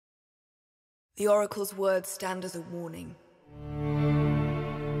The Oracle's words stand as a warning.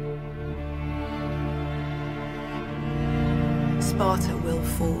 Sparta will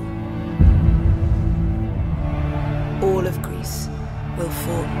fall. All of Greece will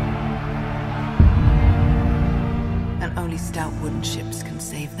fall. And only stout wooden ships can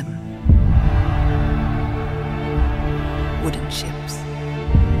save them. Wooden ships.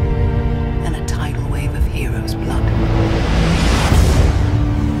 And a tidal wave of heroes' blood.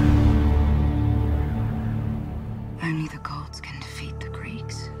 Only the gods can defeat the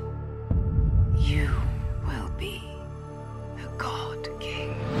Greeks. You will be a god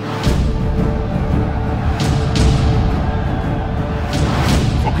king.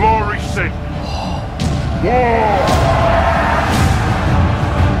 For glory's sake! War!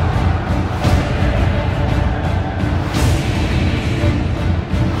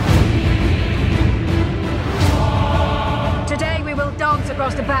 Today we will dance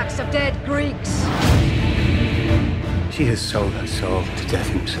across the backs of dead Greeks. She has sold her soul to Death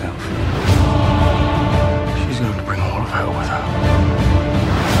himself. She's going to bring all of hell with her.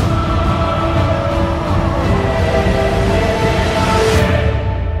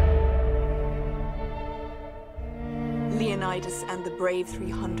 Leonidas and the brave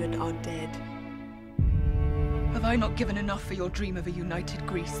 300 are dead. Have I not given enough for your dream of a united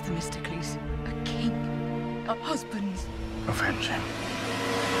Greece, Themistocles? A king, a husband. Avenge him.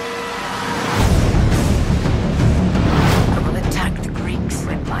 I will attack the Greeks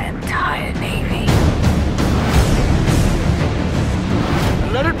with my entire navy.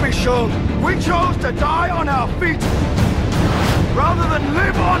 Let it be shown, we chose to die on our feet rather than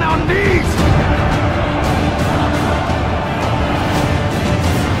live on our knees!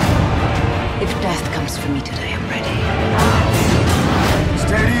 If death comes for me today, I'm ready.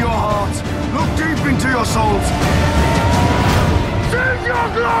 Steady your hearts, look deep into your souls. Seize your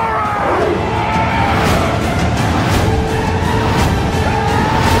glory!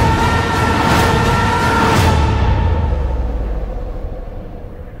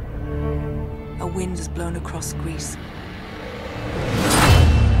 A wind has blown across Greece.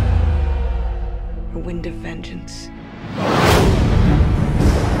 A wind of vengeance.